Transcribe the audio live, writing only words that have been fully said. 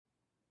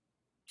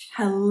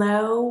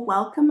Hello,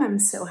 welcome. I'm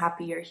so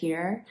happy you're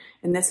here.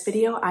 In this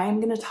video, I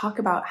am going to talk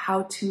about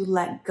how to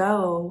let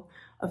go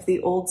of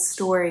the old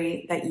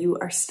story that you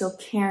are still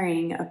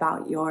carrying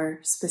about your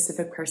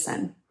specific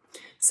person.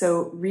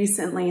 So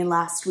recently,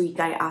 last week,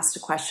 I asked a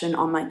question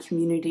on my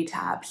community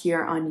tab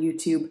here on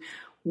YouTube.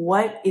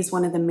 What is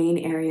one of the main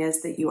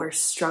areas that you are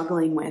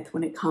struggling with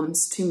when it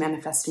comes to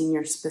manifesting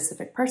your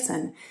specific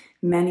person?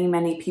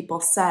 Many people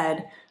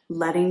said,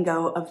 letting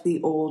go of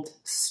the old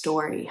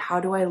story. How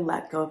do I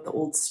let go of the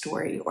old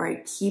story? Or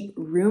I keep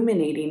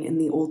ruminating in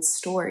the old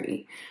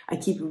story. I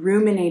keep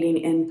ruminating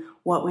in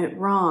what went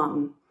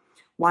wrong,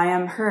 why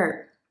I'm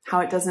hurt, how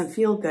it doesn't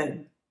feel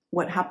good,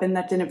 what happened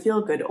that didn't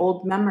feel good,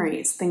 old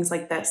memories, things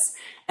like this.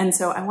 And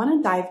so I want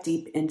to dive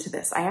deep into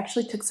this. I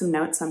actually took some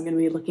notes. So I'm going to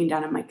be looking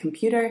down at my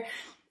computer.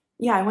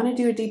 Yeah, I want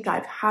to do a deep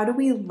dive. How do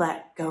we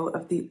let go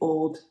of the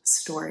old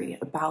story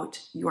about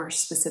your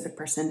specific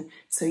person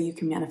so you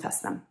can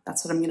manifest them?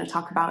 That's what I'm going to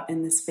talk about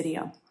in this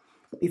video.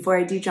 Before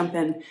I do jump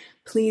in,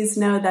 please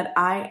know that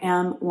I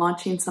am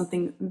launching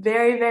something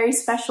very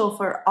special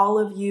for all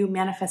of you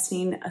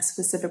manifesting a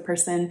specific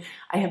person.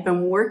 I have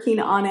been working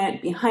on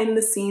it behind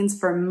the scenes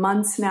for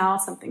months now,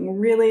 something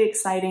really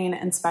exciting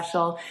and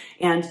special,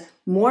 and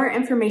more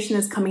information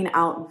is coming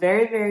out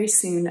very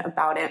soon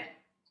about it.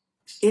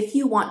 If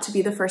you want to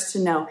be the first to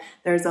know,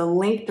 there's a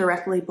link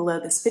directly below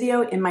this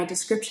video in my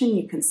description.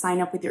 You can sign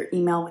up with your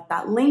email with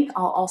that link.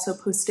 I'll also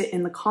post it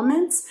in the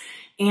comments.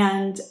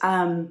 And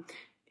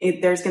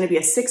there's going to be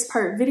a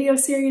 6-part video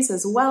series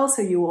as well,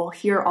 so you will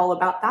hear all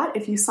about that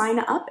if you sign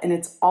up, and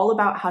it's all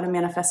about how to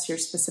manifest your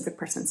specific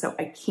person. So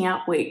I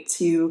can't wait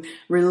to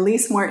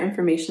release more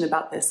information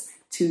about this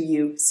to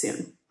you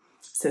soon.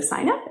 So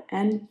sign up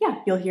and yeah,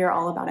 you'll hear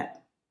all about it.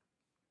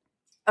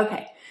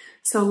 Okay.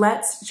 So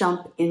let's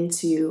jump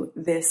into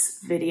this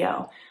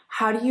video.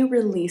 How do you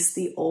release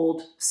the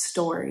old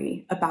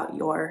story about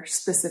your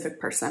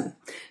specific person?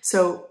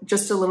 So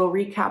just a little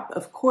recap,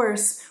 of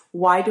course,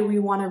 why do we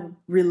want to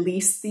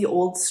release the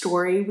old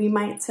story, we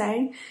might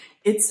say?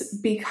 It's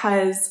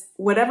because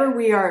whatever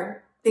we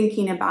are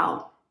thinking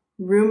about,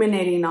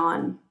 ruminating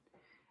on,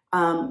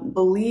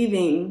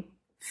 believing,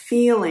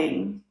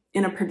 feeling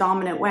in a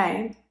predominant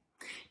way,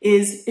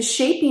 is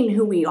shaping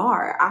who we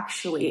are,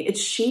 actually.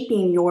 It's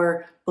shaping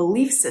your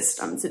belief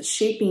systems. It's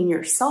shaping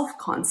your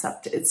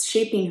self-concept. It's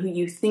shaping who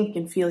you think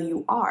and feel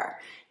you are.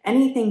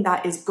 Anything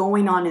that is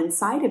going on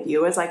inside of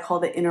you, as I call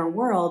the inner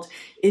world,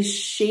 is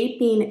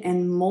shaping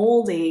and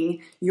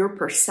molding your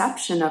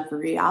perception of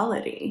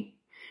reality.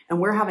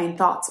 And we're having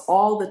thoughts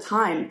all the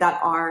time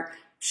that are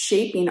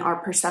shaping our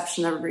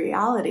perception of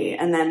reality.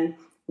 And then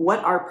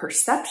what our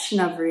perception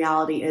of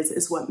reality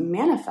is what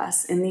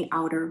manifests in the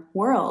outer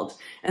world.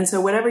 And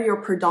so whatever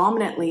you're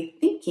predominantly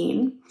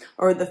thinking,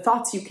 or the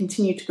thoughts you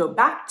continue to go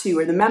back to,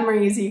 or the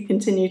memories you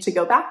continue to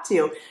go back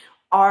to,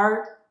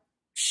 are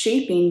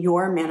shaping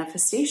your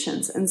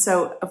manifestations. And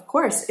so, of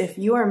course, if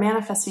you are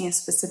manifesting a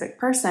specific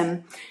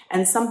person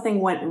and something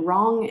went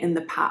wrong in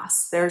the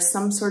past, there's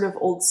some sort of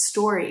old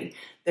story,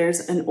 there's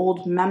an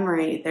old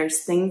memory, there's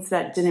things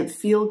that didn't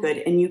feel good,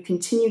 and you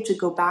continue to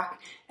go back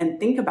and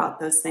think about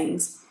those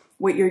things,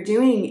 what you're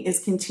doing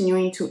is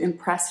continuing to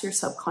impress your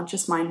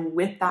subconscious mind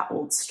with that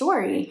old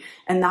story,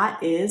 and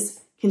that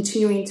is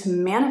continuing to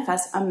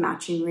manifest a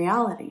matching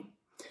reality,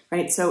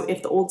 right? So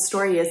if the old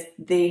story is,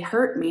 they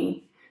hurt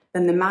me,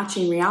 then the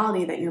matching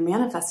reality that you're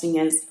manifesting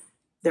is,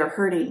 they're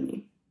hurting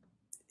me.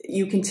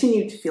 You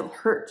continue to feel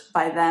hurt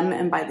by them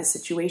and by the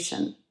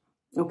situation,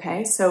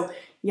 okay? So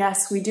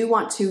yes, we do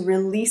want to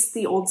release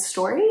the old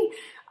story.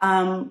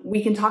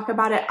 We can talk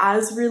about it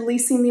as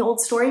releasing the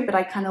old story, but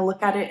I kind of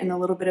look at it in a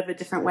little bit of a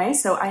different way.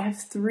 So I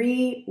have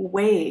 3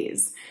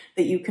 ways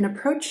that you can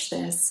approach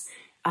this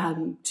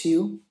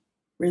to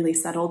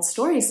release that old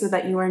story so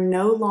that you are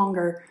no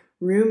longer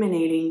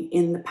ruminating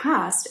in the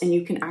past and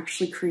you can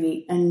actually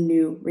create a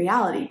new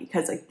reality.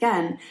 Because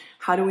again,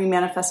 how do we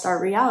manifest our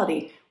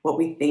reality? What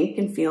we think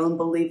and feel and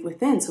believe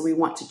within. So we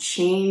want to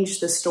change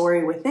the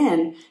story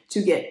within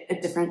to get a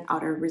different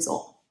outer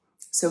result.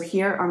 So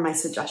here are my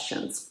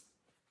suggestions.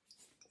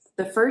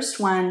 The first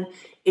one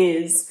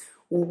is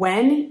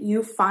when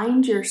you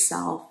find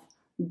yourself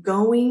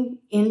going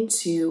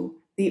into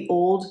the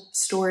old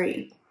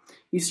story,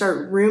 you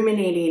start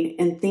ruminating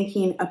and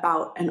thinking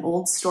about an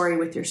old story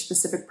with your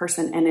specific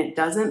person and it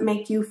doesn't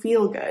make you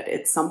feel good.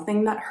 It's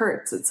something that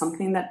hurts. It's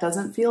something that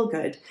doesn't feel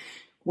good.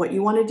 What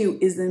you want to do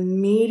is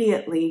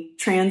immediately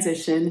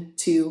transition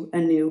to a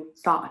new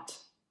thought.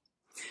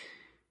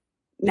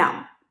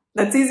 Now,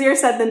 that's easier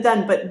said than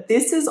done, but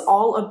this is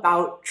all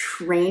about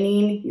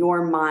training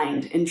your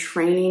mind and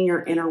training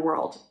your inner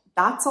world.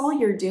 That's all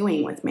you're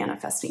doing with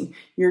manifesting.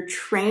 You're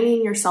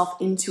training yourself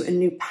into a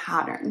new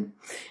pattern.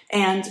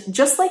 And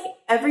just like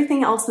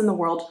everything else in the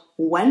world,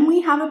 when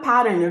we have a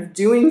pattern of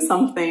doing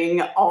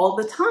something all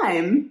the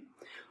time,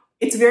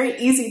 it's very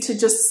easy to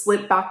just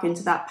slip back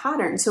into that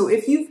pattern. So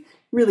if you've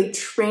really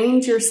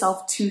trained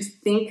yourself to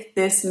think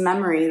this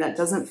memory that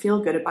doesn't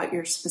feel good about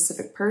your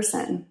specific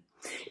person,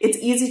 It's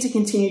easy to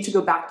continue to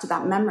go back to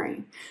that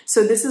memory.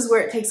 So this is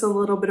where it takes a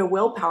little bit of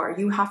willpower.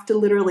 You have to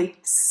literally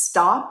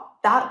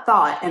stop that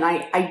thought. And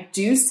I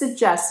do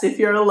suggest, if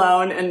you're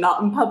alone and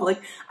not in public,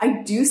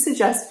 I do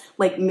suggest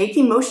like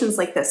making motions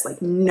like this,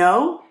 like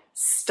no,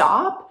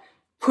 stop,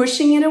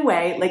 pushing it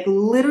away, like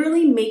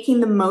literally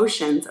making the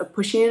motions of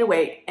pushing it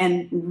away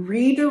and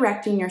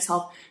redirecting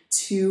yourself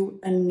to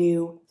a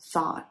new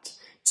thought,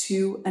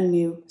 to a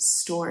new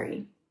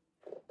story.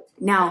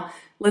 Now,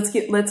 let's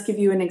give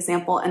you an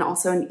example and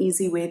also an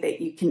easy way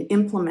that you can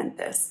implement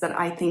this that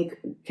I think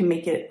can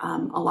make it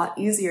a lot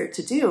easier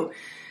to do.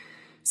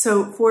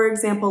 So for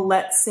example,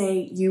 let's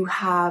say you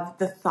have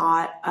the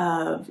thought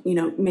of,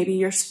 maybe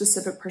your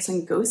specific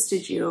person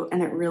ghosted you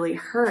and it really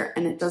hurt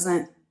and it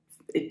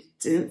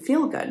didn't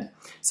feel good.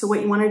 So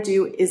what you want to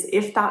do is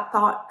if that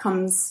thought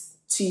comes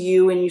to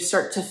you and you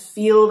start to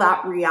feel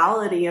that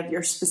reality of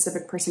your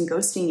specific person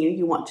ghosting you,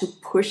 you want to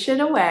push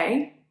it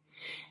away.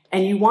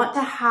 And you want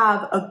to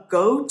have a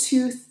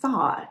go-to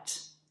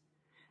thought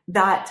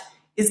that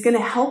is going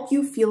to help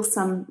you feel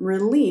some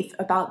relief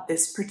about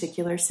this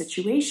particular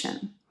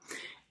situation.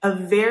 A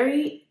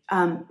very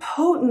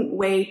potent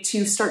way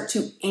to start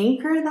to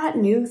anchor that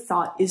new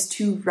thought is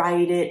to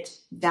write it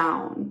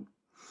down.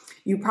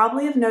 You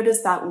probably have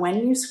noticed that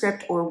when you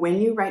script or when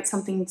you write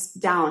something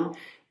down,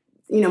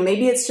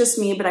 maybe it's just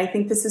me, but I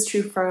think this is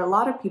true for a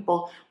lot of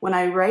people. When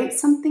I write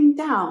something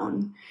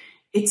down,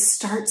 it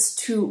starts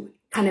to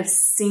kind of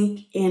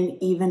sink in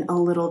even a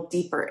little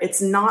deeper.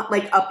 It's not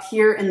like up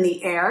here in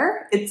the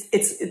air.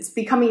 It's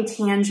becoming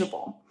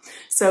tangible.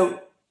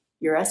 So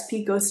your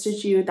SP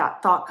ghosted you,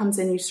 that thought comes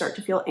in, you start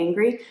to feel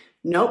angry.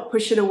 Nope,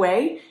 push it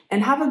away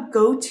and have a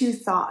go-to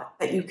thought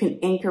that you can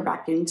anchor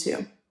back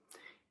into.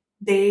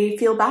 They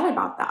feel bad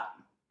about that.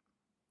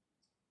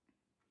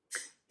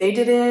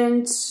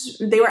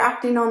 They were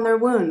acting on their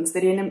wounds.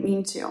 They didn't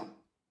mean to.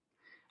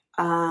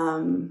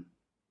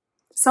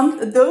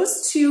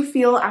 Those two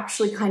feel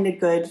actually kind of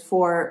good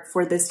for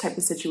this type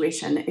of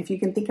situation. If you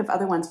can think of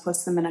other ones,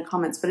 post them in the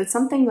comments. But it's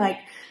something like,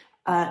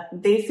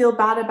 they feel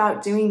bad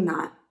about doing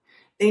that.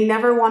 They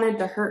never wanted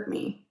to hurt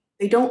me.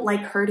 They don't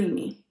like hurting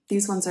me.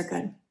 These ones are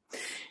good.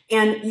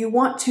 And you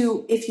want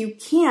to, if you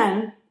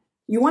can,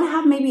 you want to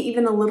have maybe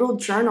even a little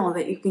journal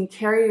that you can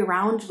carry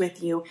around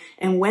with you.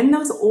 And when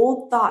those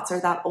old thoughts or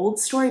that old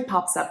story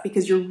pops up,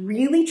 because you're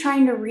really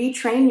trying to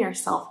retrain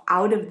yourself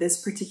out of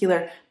this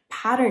particular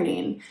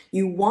patterning,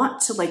 you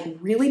want to like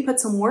really put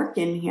some work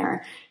in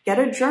here. Get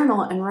a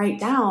journal and write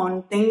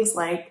down things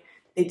like,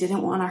 they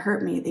didn't want to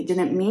hurt me. They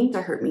didn't mean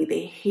to hurt me.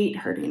 They hate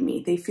hurting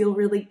me. They feel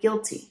really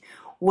guilty.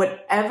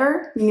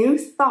 Whatever new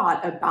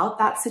thought about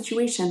that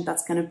situation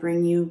that's going to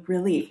bring you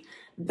relief,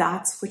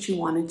 that's what you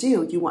want to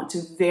do. You want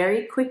to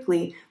very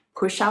quickly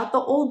push out the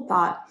old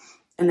thought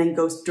and then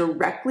go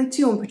directly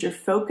to and put your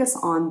focus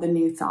on the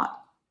new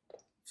thought.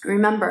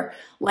 Remember,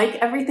 like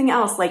everything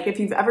else, like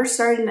if you've ever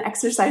started an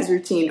exercise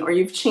routine or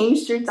you've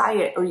changed your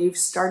diet or you've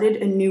started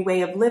a new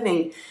way of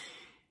living,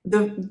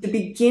 the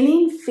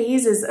beginning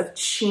phases of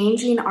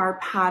changing our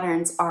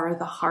patterns are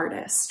the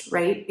hardest,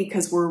 right?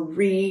 Because we're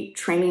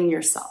retraining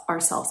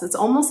ourselves. It's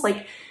almost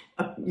like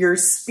you're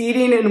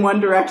speeding in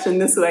one direction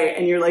this way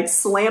and you're like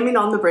slamming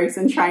on the brakes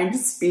and trying to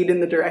speed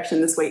in the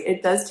direction this way.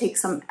 It does take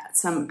some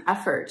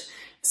effort.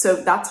 So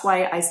that's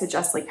why I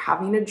suggest like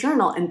having a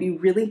journal and be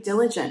really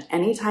diligent.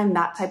 Anytime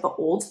that type of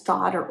old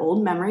thought or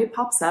old memory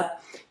pops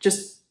up,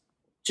 just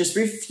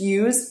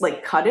refuse,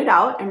 like cut it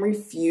out and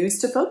refuse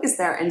to focus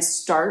there and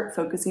start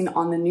focusing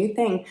on the new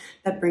thing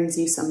that brings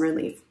you some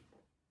relief.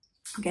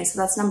 Okay, so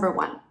that's number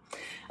one.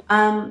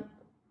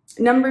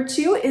 Number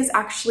two is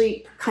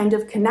actually kind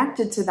of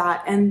connected to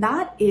that, and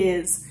that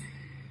is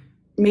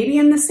maybe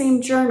in the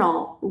same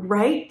journal,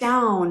 write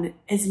down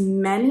as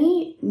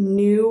many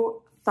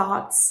new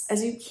thoughts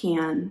as you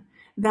can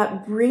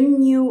that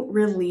bring you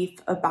relief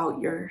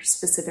about your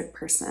specific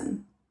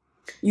person.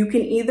 You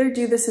can either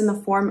do this in the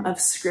form of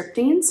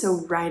scripting,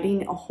 so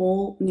writing a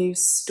whole new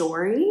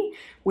story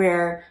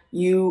where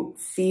you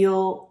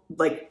feel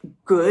like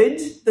good,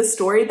 the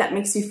story that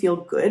makes you feel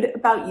good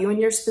about you and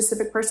your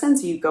specific person.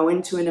 So you go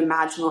into an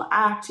imaginal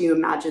act, you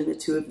imagine the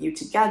two of you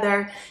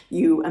together,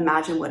 you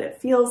imagine what it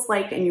feels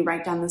like, and you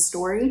write down the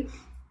story.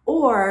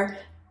 Or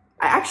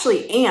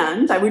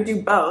I would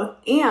do both,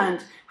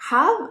 and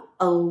have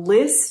a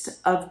list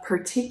of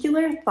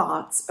particular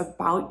thoughts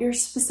about your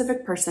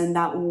specific person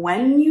that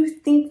when you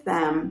think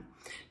them,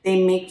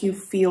 they make you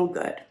feel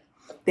good.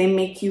 They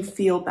make you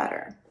feel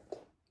better.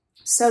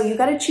 So you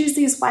got to choose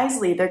these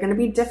wisely. They're going to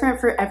be different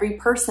for every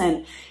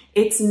person.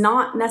 It's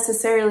not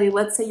necessarily,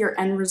 let's say your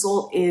end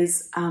result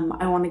is,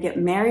 I want to get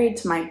married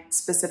to my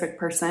specific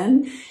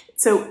person.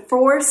 So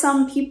for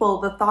some people,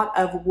 the thought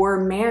of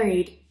we're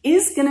married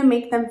is going to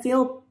make them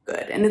feel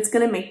good and it's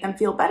going to make them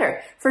feel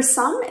better. For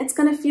some, it's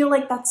going to feel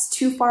like that's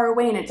too far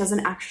away and it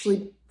doesn't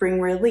actually bring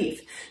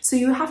relief. So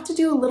you have to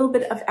do a little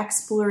bit of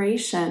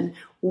exploration.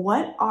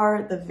 What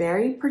are the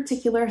very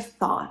particular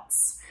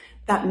thoughts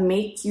that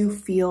make you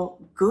feel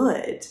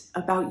good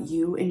about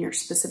you and your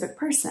specific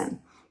person?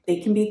 They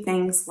can be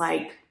things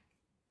like,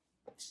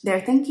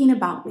 They're thinking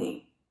about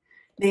me.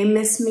 They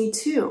miss me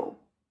too.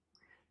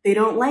 They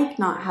don't like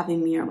not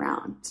having me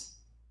around.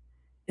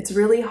 It's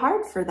really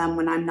hard for them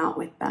when I'm not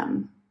with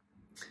them.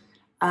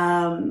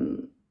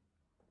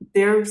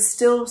 They're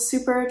still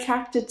super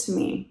attracted to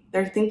me.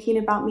 They're thinking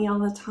about me all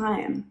the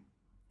time.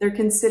 They're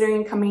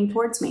considering coming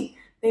towards me.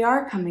 They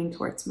are coming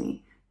towards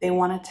me. They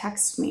want to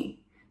text me.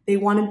 They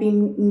want to be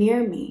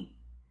near me.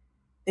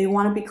 They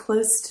want to be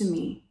close to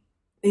me.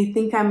 They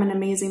think I'm an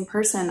amazing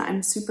person.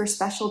 I'm super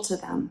special to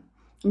them.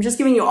 I'm just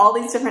giving you all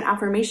these different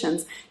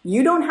affirmations.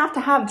 You don't have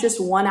to have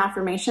just one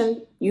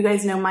affirmation. You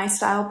guys know my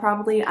style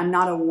probably. I'm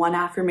not a one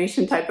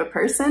affirmation type of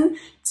person.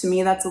 To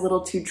me, that's a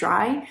little too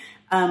dry.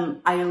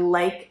 I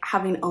like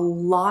having a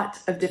lot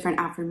of different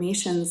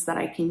affirmations that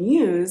I can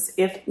use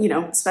if,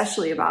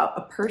 especially about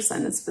a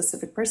person, a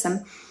specific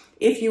person.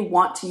 If you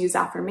want to use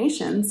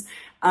affirmations,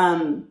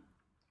 I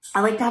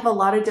like to have a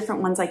lot of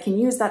different ones I can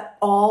use that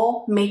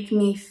all make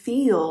me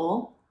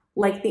feel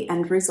like the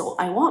end result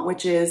I want,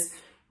 which is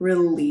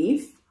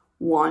relief,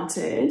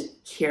 wanted,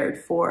 cared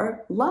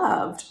for,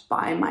 loved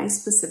by my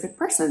specific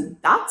person.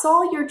 That's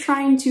all you're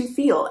trying to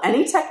feel.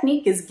 Any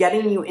technique is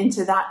getting you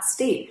into that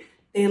state.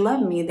 They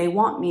love me, they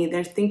want me,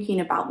 they're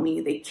thinking about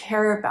me, they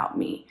care about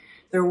me,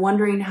 they're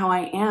wondering how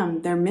I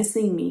am, they're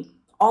missing me.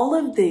 All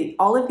of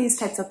these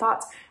types of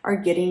thoughts are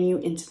getting you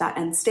into that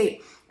end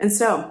state. And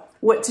so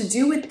what to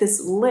do with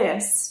this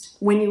list,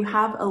 when you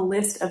have a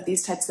list of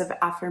these types of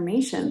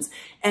affirmations,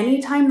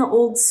 anytime the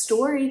old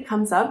story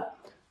comes up,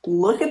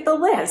 look at the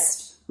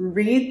list,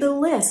 read the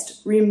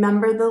list,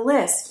 remember the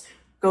list,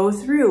 go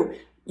through.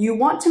 You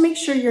want to make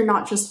sure you're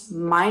not just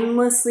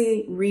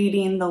mindlessly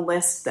reading the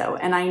list though.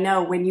 And I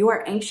know when you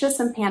are anxious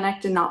and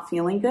panicked and not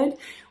feeling good,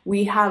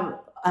 we have,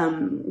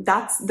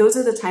 those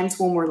are the times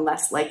when we're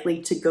less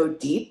likely to go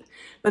deep.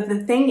 But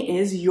the thing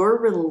is, your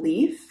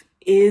relief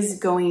is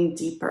going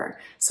deeper.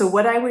 So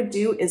what I would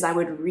do is I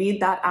would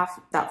read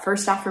that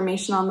first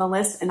affirmation on the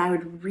list, and I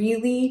would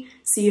really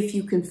see if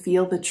you can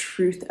feel the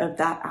truth of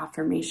that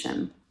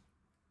affirmation.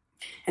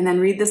 And then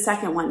read the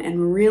second one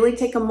and really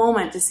take a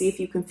moment to see if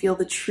you can feel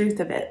the truth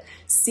of it.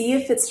 See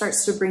if it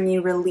starts to bring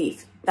you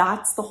relief.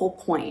 That's the whole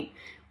point.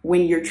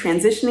 When you're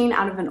transitioning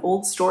out of an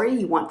old story,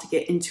 you want to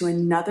get into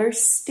another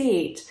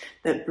state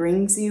that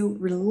brings you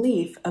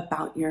relief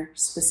about your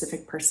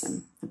specific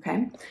person,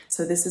 okay?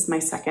 So this is my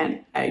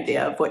second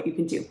idea of what you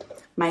can do.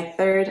 My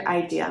third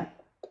idea.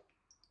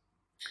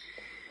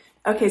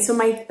 Okay, so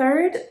my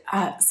third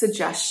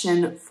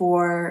suggestion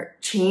for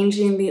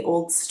changing the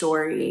old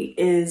story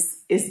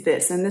is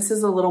this, and this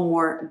is a little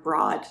more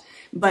broad,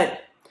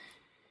 but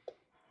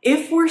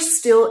if we're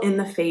still in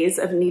the phase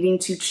of needing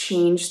to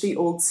change the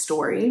old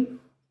story,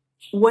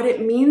 what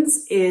it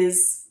means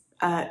is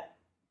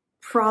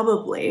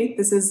probably,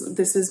 this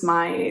is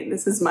my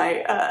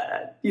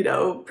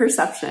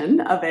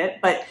perception of it,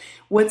 but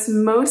what's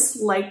most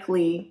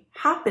likely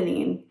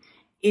happening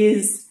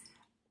is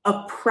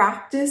a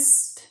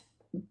practiced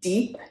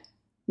deep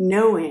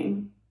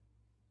knowing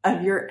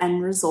of your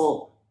end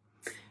result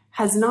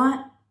has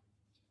not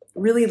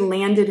really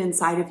landed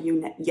inside of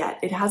you yet.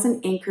 It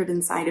hasn't anchored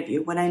inside of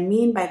you. What I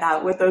mean by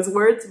that, what those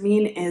words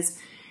mean is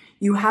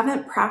you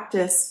haven't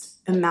practiced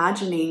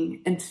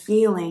imagining and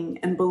feeling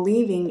and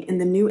believing in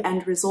the new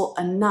end result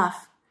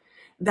enough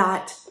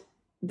that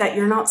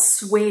you're not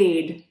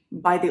swayed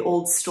by the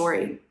old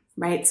story,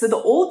 right? So the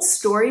old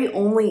story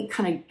only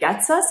kind of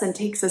gets us and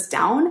takes us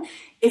down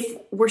if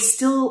we're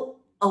still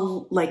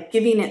like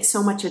giving it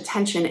so much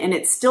attention, and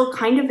it still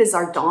kind of is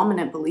our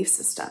dominant belief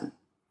system.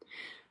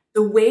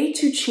 The way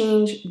to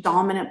change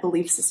dominant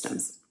belief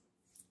systems,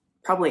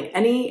 probably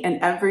any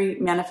and every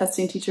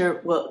manifesting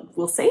teacher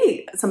will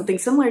say something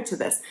similar to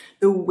this.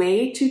 The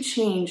way to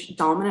change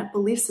dominant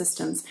belief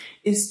systems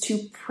is to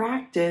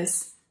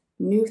practice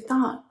new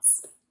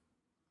thoughts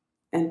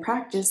and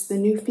practice the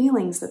new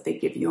feelings that they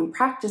give you and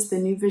practice the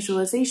new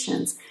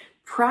visualizations.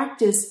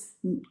 Practice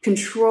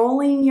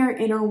controlling your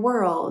inner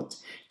world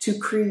to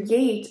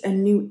create a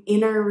new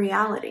inner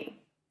reality.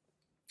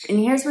 And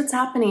here's what's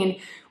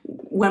happening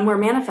when we're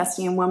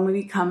manifesting and when we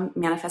become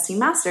manifesting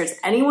masters.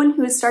 Anyone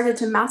who has started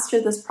to master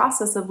this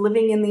process of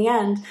living in the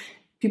end,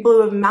 people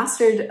who have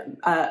mastered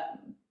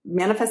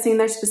manifesting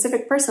their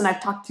specific person,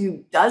 I've talked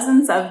to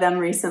dozens of them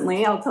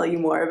recently. I'll tell you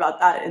more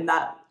about that in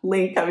that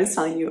link I was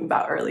telling you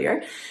about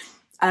earlier.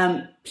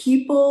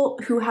 People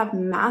who have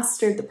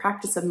mastered the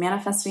practice of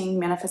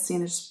manifesting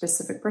a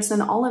specific person,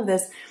 all of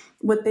this,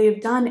 what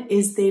they've done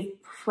is they've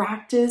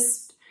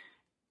practiced,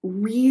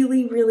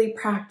 really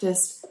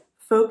practiced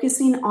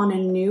focusing on a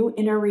new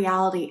inner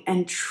reality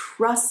and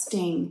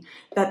trusting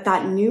that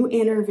that new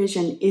inner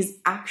vision is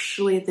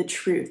actually the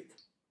truth.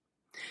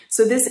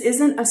 So this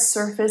isn't a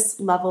surface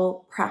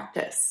level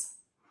practice,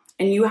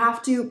 and you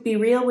have to be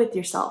real with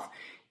yourself.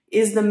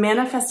 Is the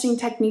manifesting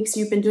techniques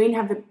you've been doing,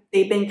 have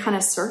they been kind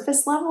of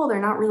surface level?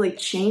 They're not really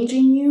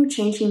changing you,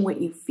 changing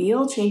what you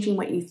feel, changing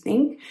what you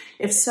think?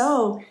 If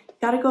so, you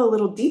got to go a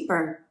little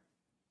deeper.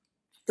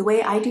 The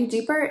way I do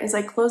deeper is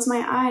I close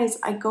my eyes,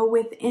 I go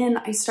within,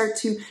 I start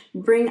to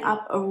bring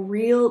up a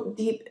real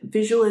deep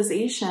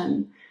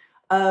visualization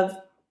of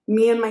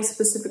me and my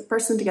specific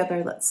person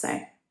together, let's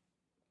say.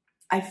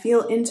 I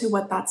feel into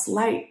what that's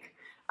like.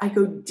 I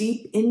go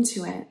deep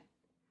into it.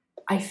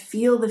 I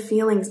feel the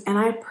feelings, and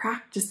I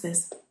practice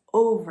this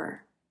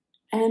over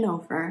and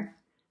over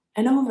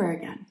and over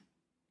again.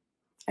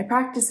 I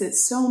practice it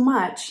so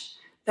much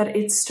that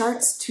it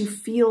starts to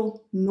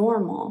feel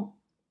normal.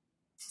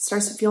 It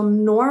starts to feel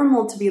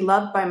normal to be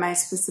loved by my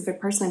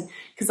specific person,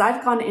 because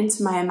I've gone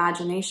into my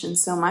imagination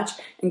so much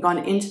and gone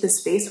into the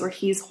space where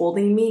he's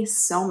holding me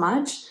so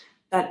much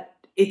that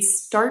it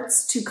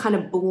starts to kind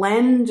of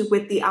blend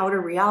with the outer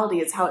reality.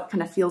 It's how it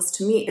kind of feels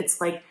to me. It's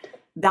like,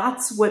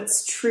 that's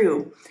what's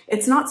true.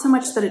 It's not so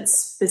much that it's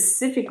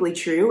specifically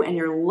true and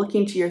you're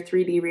looking to your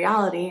 3D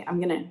reality.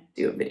 I'm going to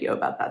do a video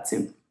about that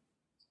soon.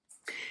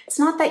 It's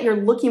not that you're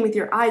looking with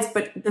your eyes,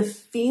 but the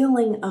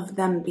feeling of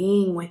them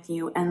being with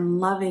you and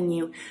loving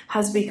you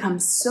has become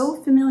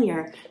so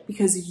familiar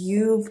because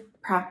you've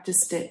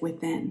practiced it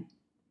within.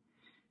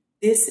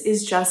 This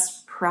is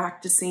just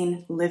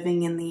practicing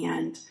living in the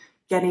end,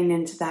 getting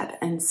into that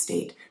end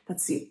state.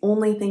 That's the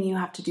only thing you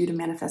have to do to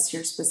manifest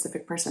your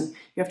specific person.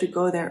 You have to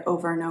go there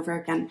over and over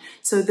again.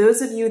 So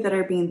those of you that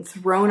are being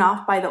thrown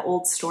off by the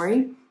old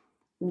story,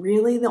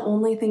 really the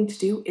only thing to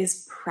do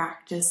is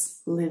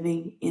practice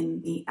living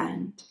in the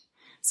end.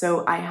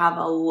 So I have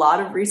a lot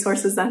of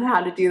resources on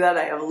how to do that.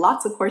 I have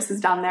lots of courses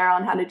down there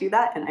on how to do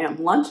that. And I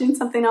am launching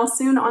something else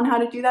soon on how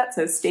to do that.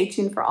 So stay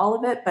tuned for all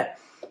of it. But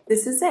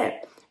this is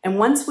it. And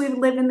once we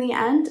live in the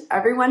end,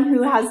 everyone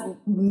who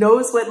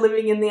knows what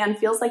living in the end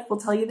feels like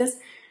will tell you this.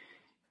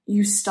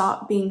 You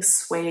stop being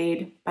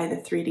swayed by the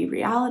 3D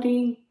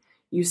reality.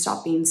 You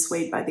stop being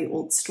swayed by the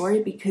old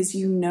story because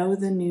you know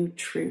the new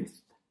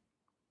truth.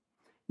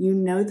 You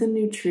know the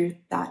new truth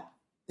that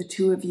the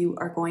two of you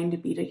are going to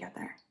be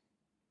together.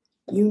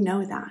 You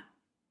know that.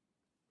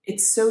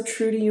 It's so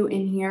true to you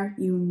in here,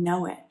 you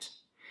know it.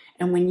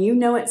 And when you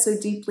know it so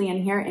deeply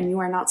in here and you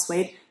are not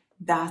swayed,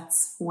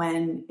 that's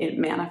when it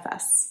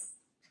manifests.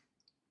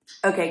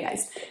 Okay,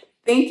 guys,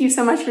 thank you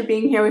so much for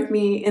being here with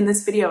me in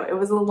this video. It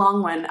was a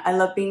long one. I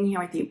love being here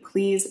with you.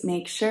 Please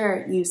make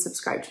sure you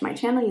subscribe to my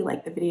channel, you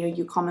like the video,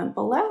 you comment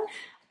below.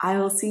 I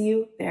will see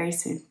you very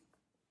soon.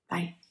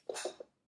 Bye.